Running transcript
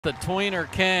The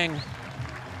tweener king,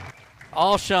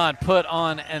 Alshon, put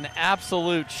on an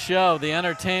absolute show. The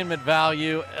entertainment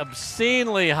value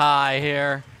obscenely high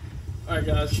here. All right,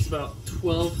 guys, it's about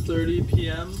 12:30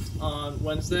 p.m. on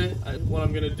Wednesday. What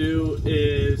I'm gonna do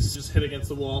is just hit against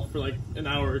the wall for like an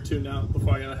hour or two now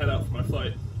before I gotta head out for my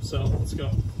flight. So let's go.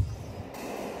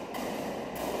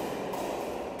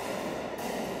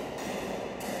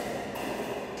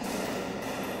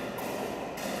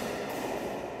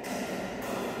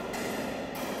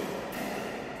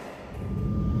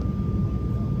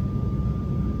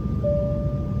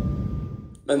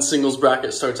 Men's singles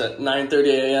bracket starts at 9:30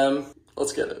 a.m.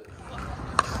 Let's get it.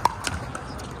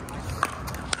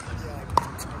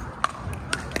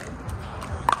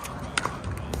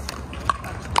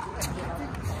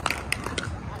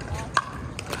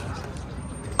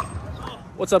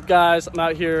 What's up, guys? I'm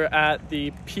out here at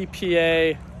the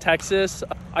PPA Texas.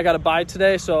 I got a bye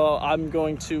today, so I'm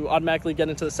going to automatically get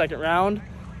into the second round.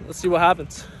 Let's see what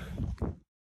happens.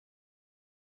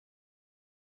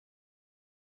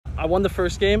 I won the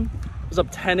first game, was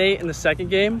up 10-8 in the second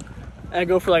game, and I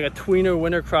go for like a tweener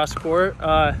winner cross court.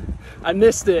 I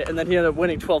missed it, and then he ended up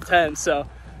winning 12-10, so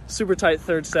super tight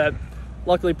third set.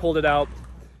 Luckily pulled it out.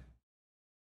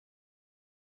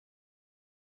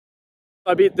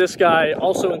 I beat this guy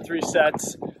also in 3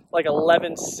 sets, like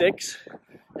 11-6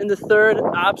 in the third.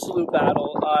 Absolute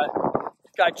battle.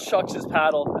 Guy chucks his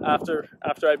paddle after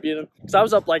I beat him. Because I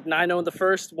was up like 9-0 in the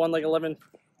first, won like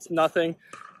 11-0.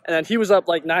 And then he was up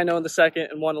like 9-0 in the second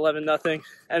and won 11-0.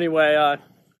 Anyway,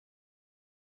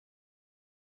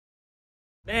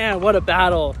 man, what a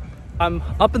battle. I'm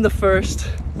up in the first,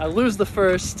 I lose the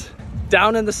first,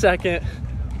 down in the second,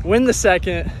 win the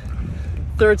second.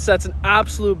 Third set's an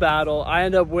absolute battle. I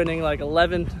end up winning like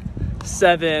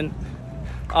 11-7,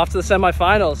 off to the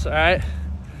semifinals, all right?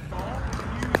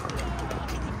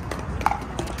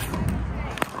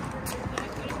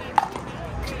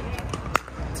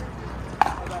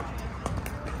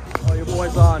 Oh, your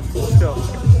boy's on. Let's go.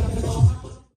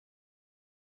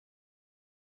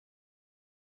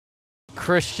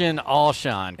 Christian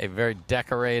Alshon, a very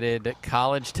decorated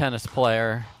college tennis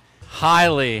player,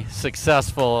 highly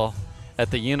successful at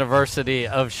the University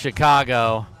of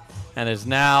Chicago, and is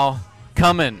now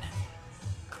coming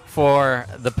for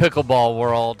the pickleball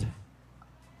world.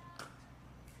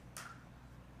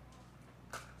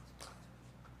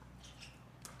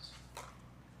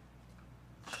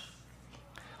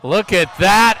 Look at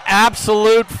that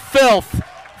absolute filth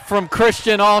from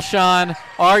Christian Alshon.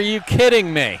 Are you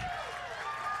kidding me?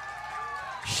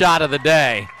 Shot of the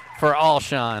day for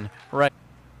Alshon. Right.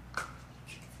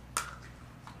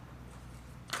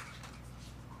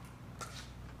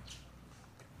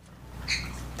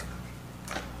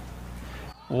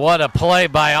 What a play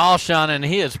by Alshon, and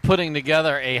he is putting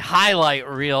together a highlight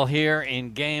reel here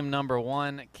in game number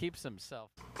 1. Keeps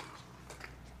himself.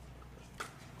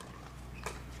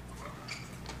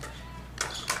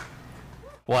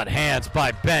 What hands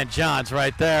by Ben Johns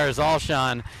right there, as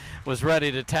Alshon was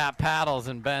ready to tap paddles,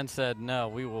 and Ben said, no,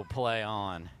 we will play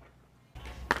on.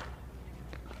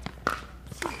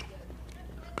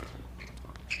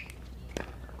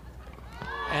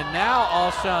 And now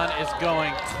Alshon is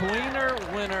going tweener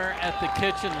winner at the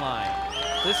kitchen line.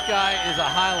 This guy is a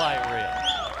highlight reel.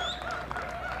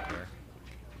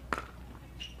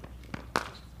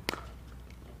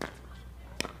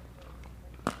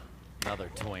 Another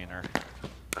tweener.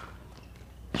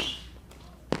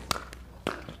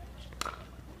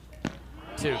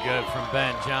 Too good from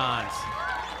Ben Johns.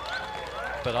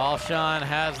 But Alshon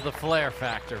has the flair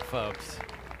factor, folks.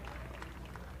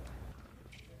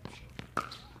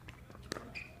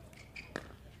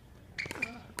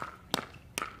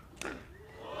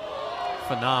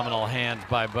 Phenomenal hands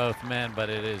by both men, but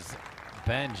it is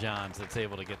Ben Johns that's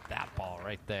able to get that ball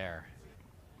right there.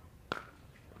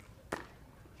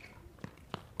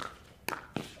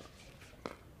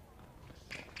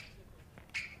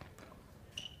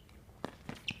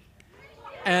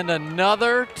 And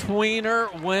another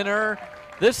tweener winner.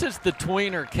 This is the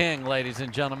tweener king, ladies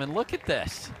and gentlemen. Look at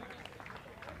this.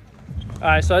 All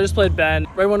right, so I just played Ben.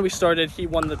 Right when we started, he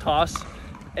won the toss,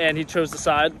 and he chose the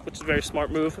side, which is a very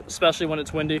smart move, especially when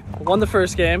it's windy. Won the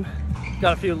first game,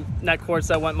 got a few net courts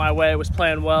that went my way, was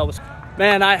playing well.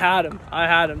 Man, I had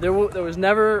him. There was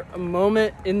never a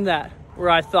moment in that where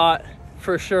I thought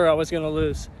for sure I was gonna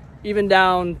lose. Even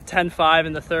down 10-5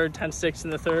 in the third, 10-6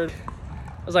 in the third,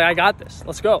 I was like, I got this,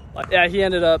 let's go. Yeah, he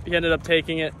ended up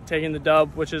taking the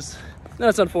dub, which is,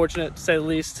 that's unfortunate to say the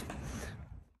least.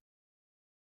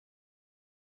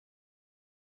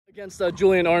 Against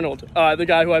Julian Arnold, the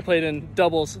guy who I played in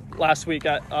doubles last week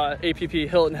at APP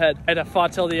Hilton Head. I'd have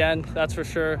fought till the end, that's for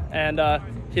sure, and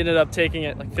he ended up taking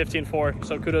it like 15-4,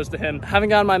 so kudos to him. Haven't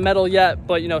gotten my medal yet,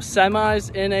 but you know,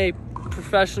 semis in a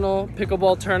professional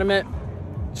pickleball tournament,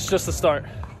 it's just the start.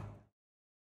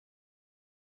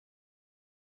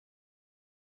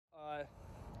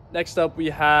 Next up, we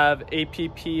have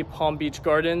APP Palm Beach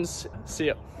Gardens. See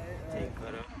ya.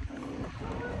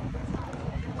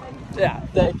 Yeah,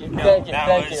 thank you, thank you, That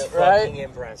thank was you. Right? fucking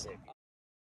impressive.